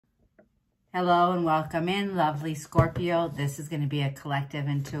Hello and welcome in, lovely Scorpio. This is going to be a collective,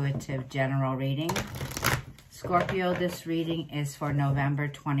 intuitive, general reading. Scorpio, this reading is for November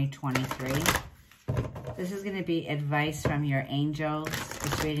 2023. This is going to be advice from your angels.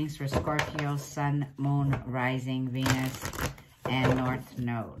 This reading's for Scorpio, Sun, Moon, Rising, Venus, and North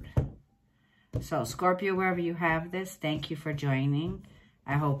Node. So, Scorpio, wherever you have this, thank you for joining.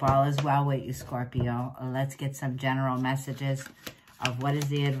 I hope all is well with you, Scorpio. Let's get some general messages of what is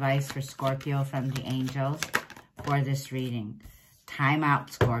the advice for Scorpio from the angels for this reading. Time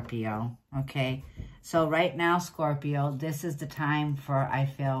out, Scorpio, okay? So right now, Scorpio, this is the time for, I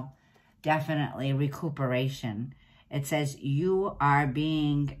feel, definitely recuperation. It says you are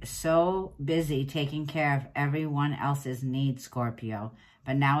being so busy taking care of everyone else's needs, Scorpio,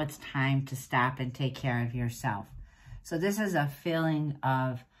 but now it's time to stop and take care of yourself. So this is a feeling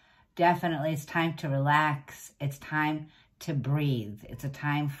of definitely it's time to relax. It's time to breathe. It's a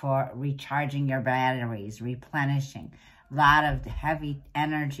time for recharging your batteries, replenishing. A lot of heavy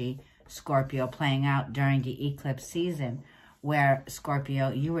energy, Scorpio, playing out during the eclipse season where, Scorpio,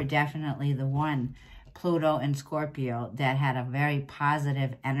 you were definitely the one, Pluto and Scorpio, that had a very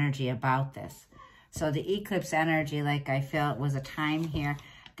positive energy about this. So the eclipse energy, like I feel, was a time here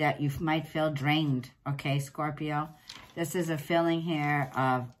that you might feel drained, okay, Scorpio? This is a feeling here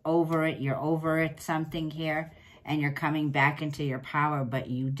of over it, you're over it, something here, and you're coming back into your power, but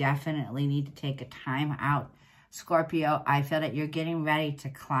you definitely need to take a time out. Scorpio, I feel that you're getting ready to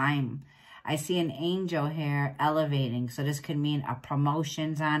climb. I see an angel here elevating, so this could mean a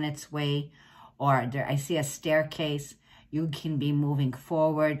promotion's on its way, or I see a staircase. You can be moving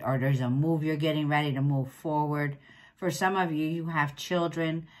forward, or there's a move you're getting ready to move forward. For some of you, you have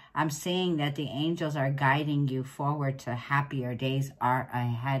children. I'm seeing that the angels are guiding you forward to happier days are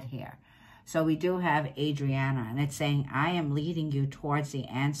ahead here. So we do have Adriana, and it's saying, I am leading you towards the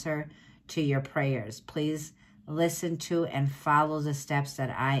answer to your prayers. Please listen to and follow the steps that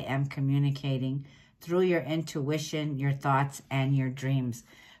I am communicating through your intuition, your thoughts, and your dreams.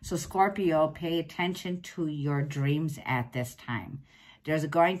 So Scorpio, pay attention to your dreams at this time. There's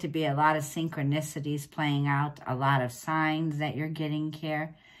going to be a lot of synchronicities playing out, a lot of signs that you're getting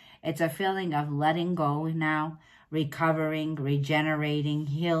here. It's a feeling of letting go now, recovering, regenerating,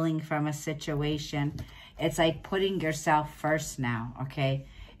 healing from a situation. It's like putting yourself first now, okay?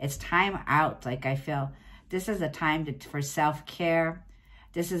 It's time out. Like I feel this is a time for self-care.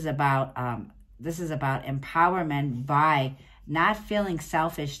 This is about empowerment by not feeling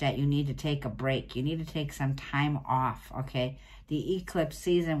selfish that you need to take a break. You need to take some time off, okay? The eclipse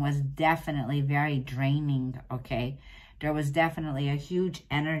season was definitely very draining, okay? There was definitely a huge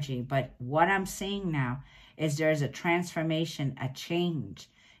energy, but what I'm seeing now is there's a transformation, a change.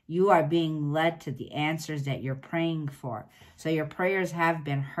 You are being led to the answers that you're praying for. So your prayers have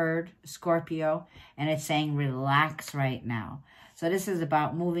been heard, Scorpio, and it's saying relax right now. So this is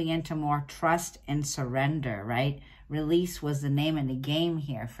about moving into more trust and surrender, right? Release was the name of the game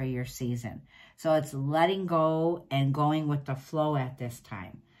here for your season. So it's letting go and going with the flow at this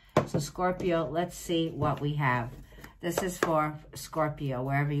time. So Scorpio, let's see what we have. This is for Scorpio,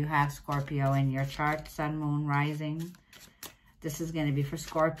 wherever you have Scorpio in your chart, Sun, Moon, Rising. This is going to be for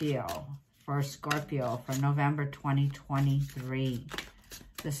Scorpio for November 2023.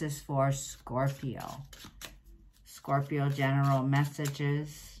 This is for Scorpio. Scorpio general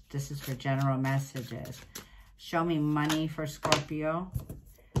messages. This is for general messages. Show me money for Scorpio.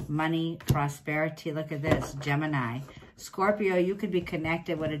 Money, prosperity. Look at this, Gemini. Scorpio, you could be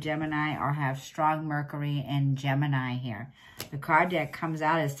connected with a Gemini or have strong Mercury in Gemini here. The card that comes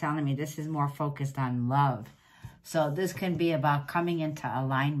out is telling me this is more focused on love. So this can be about coming into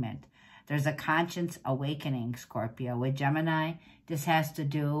alignment. There's a conscience awakening, Scorpio. With Gemini, this has to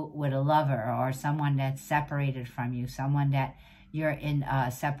do with a lover or someone that's separated from you, someone that you're in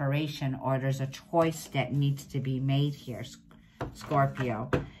separation, or there's a choice that needs to be made here, Scorpio.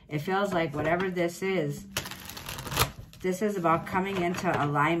 It feels like whatever this is about coming into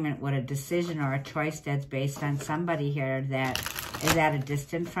alignment with a decision or a choice that's based on somebody here that is at a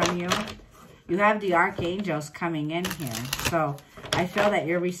distance from you. You have the archangels coming in here. So I feel that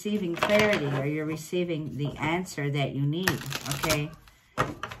you're receiving clarity, or you're receiving the answer that you need, okay?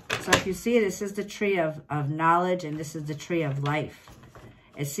 So if you see, this is the tree of knowledge, and this is the tree of life.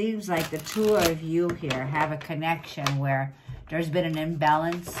 It seems like the two of you here have a connection where there's been an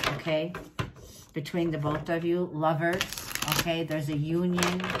imbalance, okay, between the both of you, lovers, okay? There's a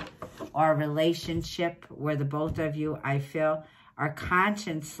union or a relationship where the both of you, I feel, are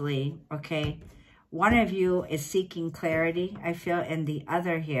consciously, okay? One of you is seeking clarity, I feel, and the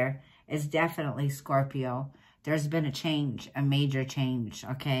other here is definitely Scorpio. There's been a change, a major change,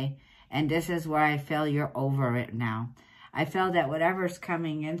 okay? And this is where I feel you're over it now. I feel that whatever's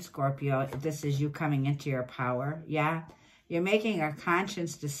coming in, Scorpio, this is you coming into your power. Yeah. You're making a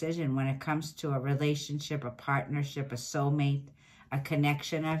conscious decision when it comes to a relationship, a partnership, a soulmate, a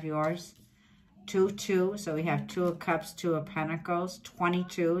connection of yours. 2-2. So we have 2 of Cups, 2 of Pentacles.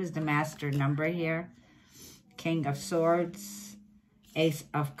 22 is the master number here. King of Swords, Ace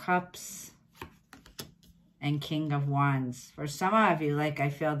of Cups, and King of Wands. For some of you, like I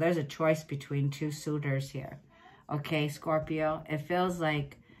feel, there's a choice between 2 suitors here. Okay, Scorpio, it feels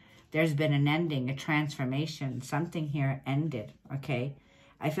like there's been an ending, a transformation. Something here ended, okay?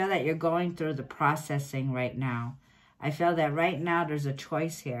 I feel that you're going through the processing right now. I feel that right now there's a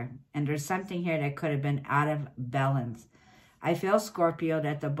choice here. And there's something here that could have been out of balance. I feel, Scorpio,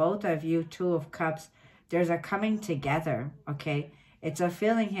 that the both of you, 2 of Cups, there's a coming together, okay? It's a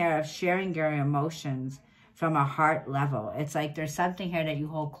feeling here of sharing your emotions from a heart level. It's like there's something here that you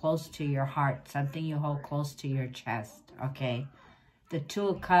hold close to your heart, something you hold close to your chest, okay? The 2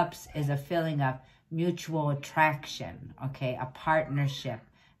 of Cups is a feeling of mutual attraction, okay? A partnership,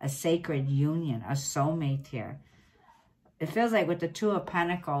 a sacred union, a soulmate here. It feels like with the 2 of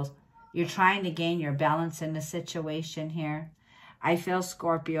Pentacles, you're trying to gain your balance in the situation here. I feel,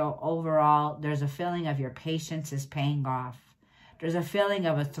 Scorpio, overall, there's a feeling of your patience is paying off. There's a feeling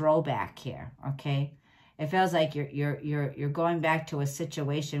of a throwback here, okay? It feels like you're going back to a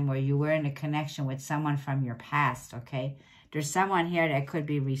situation where you were in a connection with someone from your past, okay? There's someone here that could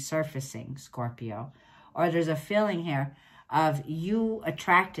be resurfacing, Scorpio. Or there's a feeling here of you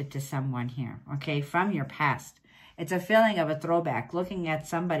attracted to someone here, okay, from your past. It's a feeling of a throwback, looking at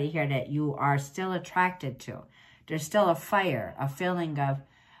somebody here that you are still attracted to. There's still a fire, a feeling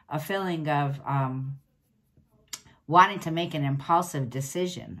of wanting to make an impulsive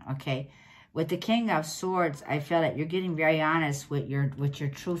decision, okay? With the King of Swords, I feel that you're getting very honest with your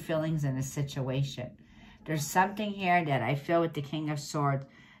true feelings in a situation. There's something here that I feel with the King of Swords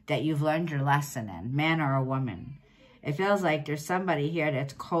that you've learned your lesson in, man or a woman. It feels like there's somebody here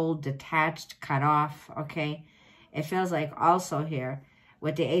that's cold, detached, cut off, okay? It feels like also here,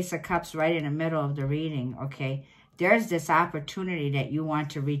 with the Ace of Cups right in the middle of the reading, okay, there's this opportunity that you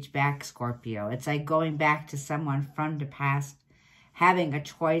want to reach back, Scorpio. It's like going back to someone from the past, having a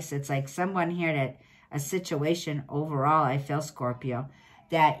choice. It's like someone here that, a situation overall, I feel, Scorpio,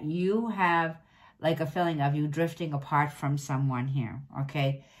 that you have like a feeling of you drifting apart from someone here,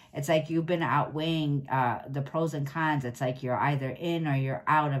 okay? It's like you've been outweighing the pros and cons. It's like you're either in or you're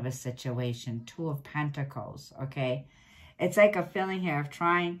out of a situation. 2 of Pentacles, okay? It's like a feeling here of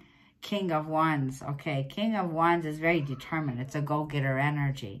trying. King of Wands, okay? King of Wands is very determined. It's a go-getter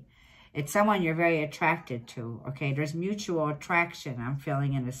energy. It's someone you're very attracted to, okay? There's mutual attraction I'm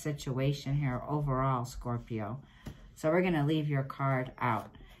feeling in the situation here overall, Scorpio. So we're going to leave your card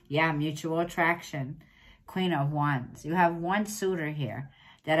out. Yeah, mutual attraction. Queen of Wands. You have one suitor here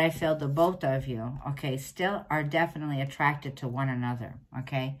that I feel the both of you, okay, still are definitely attracted to one another,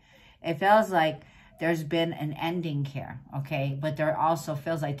 okay? It feels like there's been an ending here, okay? But there also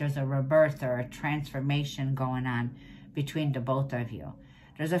feels like there's a rebirth or a transformation going on between the both of you.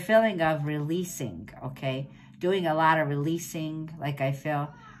 There's a feeling of releasing, okay? Doing a lot of releasing, like I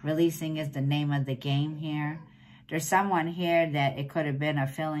feel releasing is the name of the game here. There's someone here that it could have been a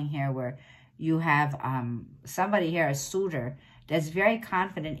feeling here where you have somebody here, a suitor, that's very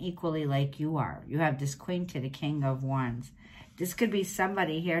confident equally like you are. You have this Queen to the King of Wands. This could be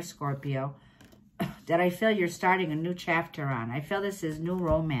somebody here, Scorpio, that I feel you're starting a new chapter on. I feel this is new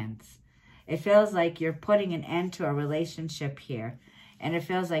romance. It feels like you're putting an end to a relationship here. And it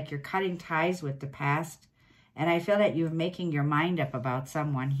feels like you're cutting ties with the past. And I feel that you're making your mind up about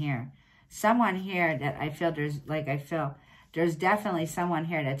someone here. Someone here that I feel there's definitely someone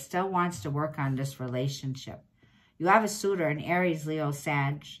here that still wants to work on this relationship. You have a suitor, an Aries, Leo,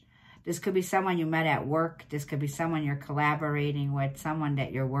 Sag. This could be someone you met at work. This could be someone you're collaborating with, someone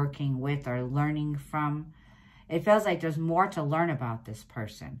that you're working with or learning from. It feels like there's more to learn about this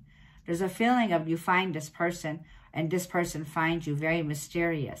person. There's a feeling of you find this person and this person finds you very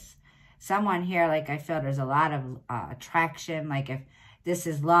mysterious. Someone here, like I feel there's a lot of attraction. Like if this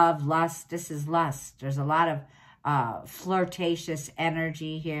is love, lust, this is lust. There's a lot of flirtatious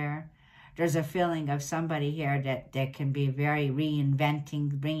energy here. There's a feeling of somebody here that can be very reinventing,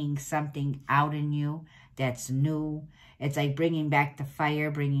 bringing something out in you that's new. It's like bringing back the fire,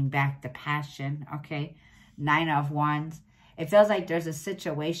 bringing back the passion, okay? 9 of Wands. It feels like there's a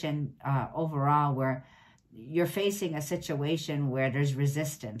situation overall where you're facing a situation where there's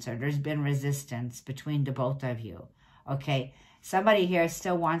resistance or there's been resistance between the both of you, okay? Somebody here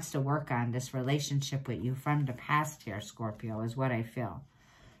still wants to work on this relationship with you from the past here, Scorpio, is what I feel.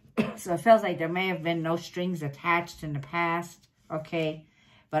 So it feels like there may have been no strings attached in the past, okay?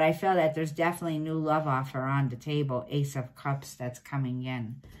 But I feel that there's definitely new love offer on the table, Ace of Cups that's coming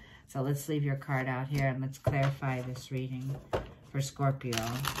in. So let's leave your card out here and let's clarify this reading for Scorpio.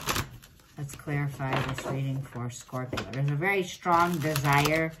 Let's clarify this reading for Scorpio. There's a very strong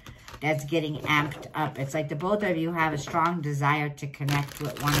desire that's getting amped up. It's like the both of you have a strong desire to connect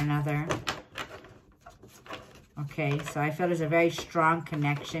with one another. Okay, so I feel there's a very strong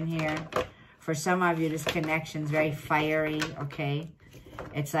connection here. For some of you, this connection is very fiery, okay?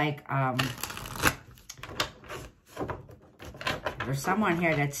 It's like there's someone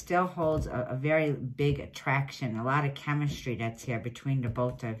here that still holds a very big attraction, a lot of chemistry that's here between the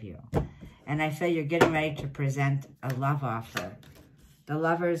both of you. And I feel you're getting ready to present a love offer. The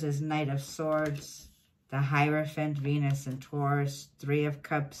Lovers is Knight of Swords, the Hierophant, Venus and Taurus, Three of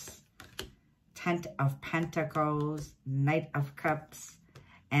Cups, Ten of Pentacles, Knight of Cups,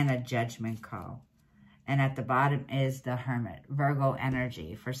 and a Judgment Call. And at the bottom is the Hermit, Virgo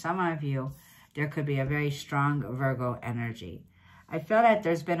energy. For some of you, there could be a very strong Virgo energy. I feel that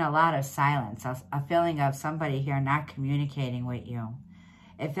there's been a lot of silence, a feeling of somebody here not communicating with you.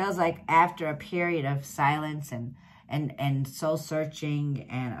 It feels like after a period of silence and soul searching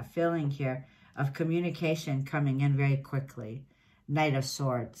and a feeling here of communication coming in very quickly. Knight of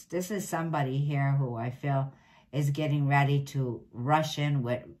Swords. This is somebody here who I feel is getting ready to rush in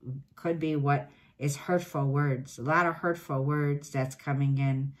with, could be what is hurtful words. A lot of hurtful words that's coming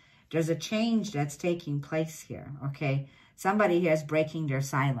in. There's a change that's taking place here, okay? Somebody here is breaking their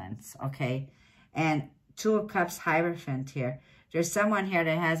silence, okay? And Two of Cups, Hierophant here. There's someone here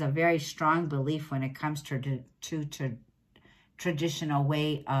that has a very strong belief when it comes to traditional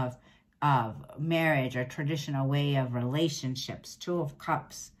way of marriage or traditional way of relationships. Two of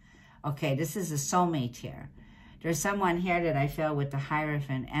Cups. Okay, this is a soulmate here. There's someone here that I feel with the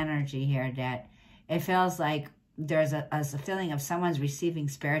Hierophant energy here that it feels like there's a feeling of someone's receiving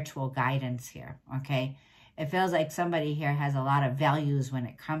spiritual guidance here, okay? It feels like somebody here has a lot of values when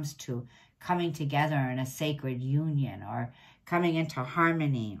it comes to coming together in a sacred union or coming into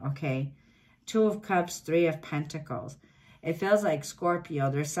harmony, okay? Two of Cups, Three of Pentacles. It feels like Scorpio,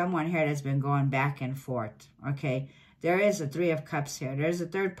 there's someone here that's been going back and forth, okay? There is a Three of Cups here. There's a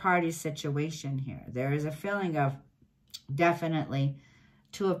third-party situation here. There is a feeling of definitely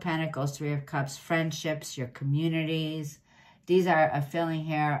Two of Pentacles, Three of Cups, friendships, your communities. These are a feeling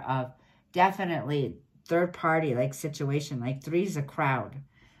here of definitely third-party like situation, like three is a crowd.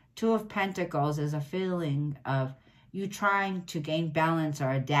 Two of Pentacles is a feeling of you trying to gain balance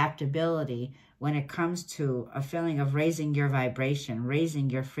or adaptability when it comes to a feeling of raising your vibration, raising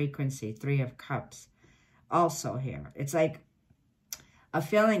your frequency. Three of Cups. Also here, it's like a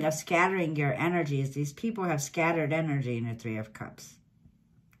feeling of scattering your energies. These people have scattered energy in the Three of Cups.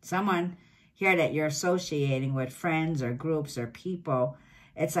 Someone here that you're associating with, friends or groups or people,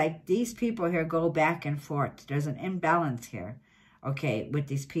 it's like these people here go back and forth. There's an imbalance here, okay, with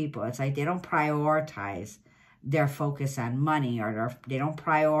these people. It's like they don't prioritize their focus on money or they don't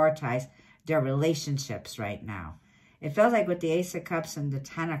prioritize their relationships right now. It feels like with the Ace of Cups and the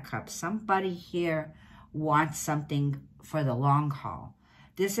Ten of Cups, somebody here wants something for the long haul.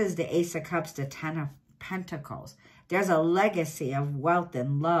 This is the Ace of Cups, the Ten of Pentacles. There's a legacy of wealth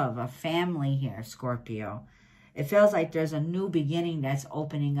and love, a family here, Scorpio. It feels like there's a new beginning that's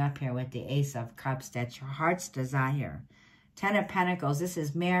opening up here with the Ace of Cups. That's your heart's desire. Ten of Pentacles, this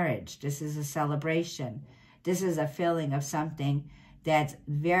is marriage. This is a celebration. This is a feeling of something that's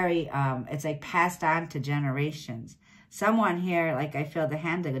very, it's like passed on to generations. Someone here, like I feel the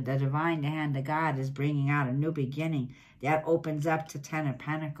hand of the divine, the hand of God is bringing out a new beginning that opens up to Ten of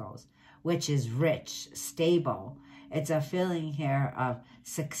Pentacles, which is rich, stable. It's a feeling here of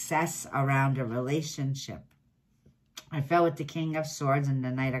success around a relationship. I feel with the King of Swords and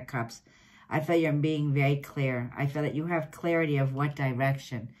the Knight of Cups, I feel you're being very clear. I feel that you have clarity of what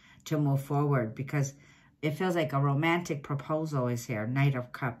direction to move forward because it feels like a romantic proposal is here, Knight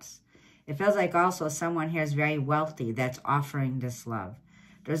of Cups. It feels like also someone here is very wealthy that's offering this love.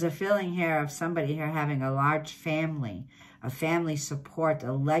 There's a feeling here of somebody here having a large family, a family support,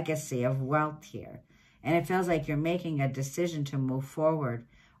 a legacy of wealth here. And it feels like you're making a decision to move forward,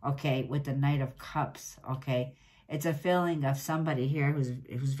 okay, with the Knight of Cups, okay? It's a feeling of somebody here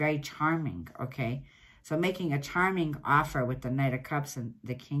who's very charming, okay? So making a charming offer with the Knight of Cups and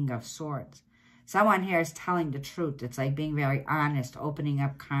the King of Swords. Someone here is telling the truth. It's like being very honest, opening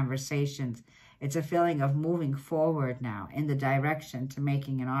up conversations. It's a feeling of moving forward now in the direction to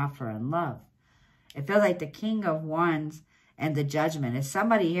making an offer in love. It feels like the King of Wands and the Judgment is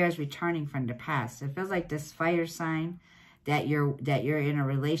somebody here is returning from the past. It feels like this fire sign that you're in a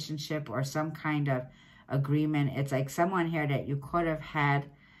relationship or some kind of agreement. It's like someone here that you could have had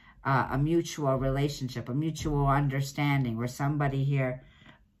a mutual relationship, a mutual understanding, where somebody here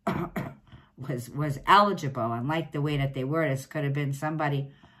was eligible and liked the way that they were. This could have been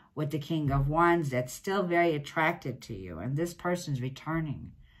somebody with the King of Wands that's still very attracted to you, and this person's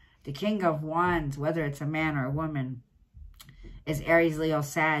returning. The King of Wands, whether it's a man or a woman, is Aries, Leo,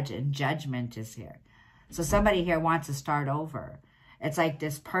 Sag, and Judgment is here. So somebody here wants to start over. It's like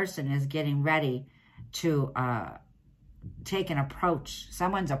this person is getting ready to take an approach.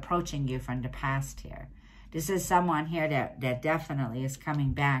 Someone's approaching you from the past here. This is someone here that definitely is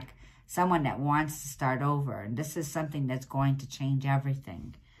coming back. Someone that wants to start over. And this is something that's going to change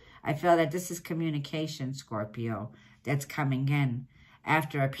everything. I feel that this is communication, Scorpio, that's coming in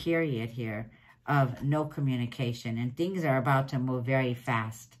after a period here of no communication. And things are about to move very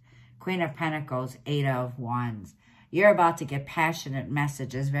fast. Queen of Pentacles, Eight of Wands. You're about to get passionate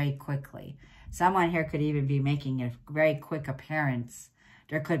messages very quickly. Someone here could even be making a very quick appearance.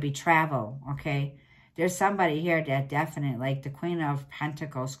 There could be travel, okay? There's somebody here that definitely, like the Queen of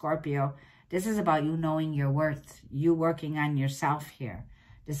Pentacles, Scorpio, this is about you knowing your worth, you working on yourself here.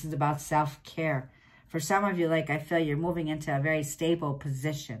 This is about self-care. For some of you, like I feel you're moving into a very stable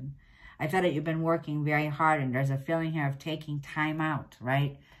position. I feel that you've been working very hard, and there's a feeling here of taking time out,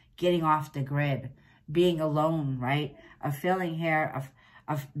 right? Getting off the grid, being alone, right? A feeling here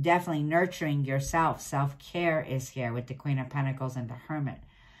of definitely nurturing yourself. Self-care is here with the Queen of Pentacles and the Hermit.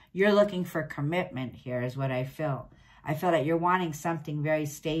 You're looking for commitment here is what I feel. I feel that you're wanting something very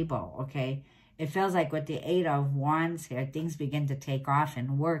stable, okay? It feels like with the Eight of Wands here, things begin to take off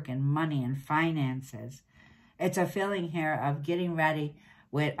in work and money and finances. It's a feeling here of getting ready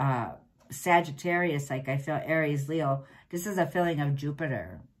with Sagittarius, like I feel Aries, Leo. This is a feeling of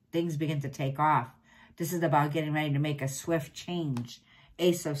Jupiter. Things begin to take off. This is about getting ready to make a swift change.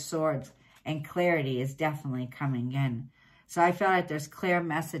 Ace of Swords and clarity is definitely coming in. So I feel like there's clear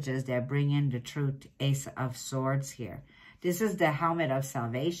messages that bring in the truth. Ace of Swords here. This is the helmet of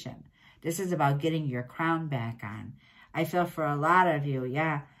salvation. This is about getting your crown back on. I feel for a lot of you,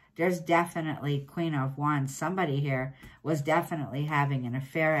 yeah, there's definitely Queen of Wands. Somebody here was definitely having an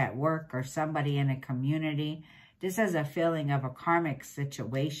affair at work or somebody in a community. This is a feeling of a karmic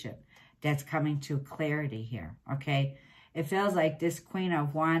situation that's coming to clarity here, okay? It feels like this Queen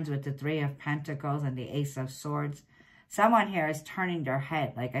of Wands with the Three of Pentacles and the Ace of Swords, someone here is turning their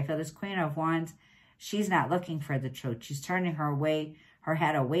head. Like I feel this Queen of Wands, she's not looking for the truth. She's turning her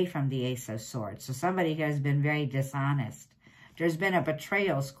head away from the Ace of Swords. So somebody here has been very dishonest. There's been a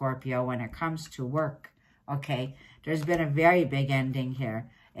betrayal, Scorpio, when it comes to work, okay? There's been a very big ending here.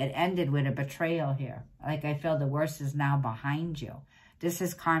 It ended with a betrayal here. Like I feel the worst is now behind you. This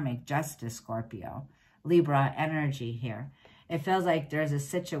is karmic justice, Scorpio. Libra energy here. It feels like there's a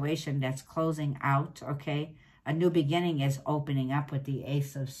situation that's closing out, okay? A new beginning is opening up with the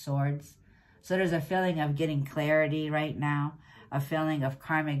Ace of Swords. So there's a feeling of getting clarity right now. A feeling of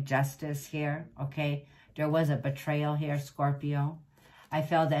karmic justice here, okay? There was a betrayal here, Scorpio. I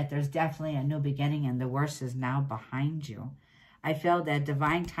feel that there's definitely a new beginning and the worst is now behind you. I feel that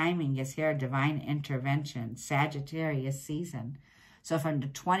divine timing is here, divine intervention, Sagittarius season. So from the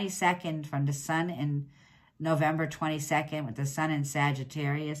 22nd, from the sun in November 22nd with the sun in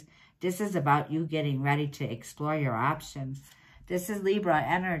Sagittarius, this is about you getting ready to explore your options. This is Libra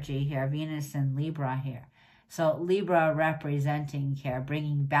energy here, Venus in Libra here. So Libra representing here,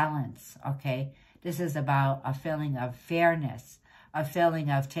 bringing balance, okay? This is about a feeling of fairness, a feeling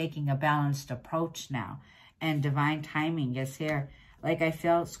of taking a balanced approach now. And divine timing is here. Like I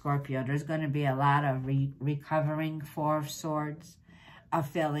feel, Scorpio, there's going to be a lot of recovering, Four of Swords, a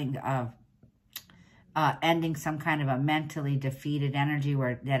feeling of ending some kind of a mentally defeated energy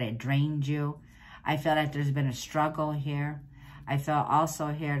that it drained you. I feel like there's been a struggle here. I feel also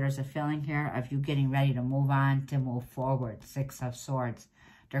here, there's a feeling here of you getting ready to move on, to move forward. Six of Swords.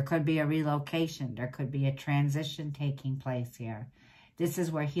 There could be a relocation. There could be a transition taking place here. This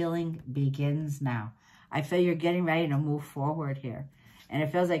is where healing begins now. I feel you're getting ready to move forward here. And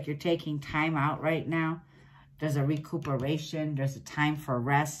it feels like you're taking time out right now. There's a recuperation. There's a time for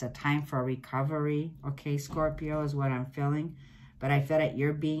rest, a time for recovery. Okay, Scorpio is what I'm feeling. But I feel that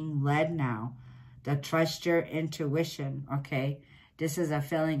you're being led now. To trust your intuition, okay? This is a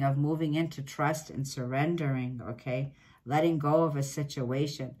feeling of moving into trust and surrendering, okay? Letting go of a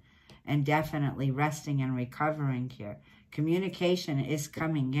situation and definitely resting and recovering here. Communication is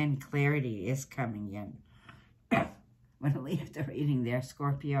coming in. Clarity is coming in. I'm going to leave the reading there,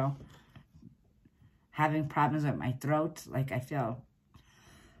 Scorpio. Having problems with my throat, like I feel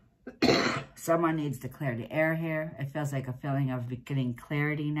Someone needs to clear the air here. It feels like a feeling of getting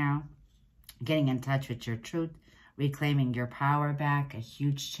clarity now, getting in touch with your truth, reclaiming your power back, a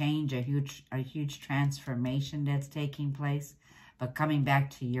huge change, a huge transformation that's taking place, but coming back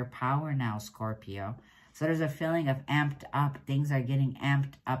to your power now, Scorpio. So there's a feeling of amped up. Things are getting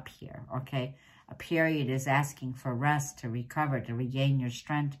amped up here, okay? A period is asking for rest, to recover, to regain your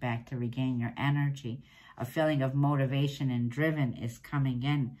strength back, to regain your energy. A feeling of motivation and driven is coming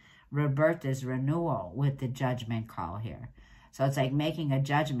in. Rebirth is renewal with the judgment call here. So it's like making a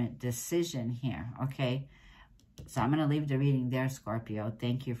judgment decision here, okay? So I'm going to leave the reading there, Scorpio.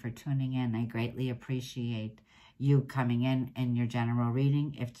 Thank you for tuning in. I greatly appreciate you coming in your general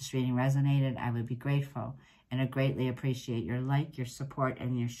reading. If this reading resonated, I would be grateful. And I greatly appreciate your like, your support,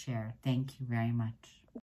 and your share. Thank you very much.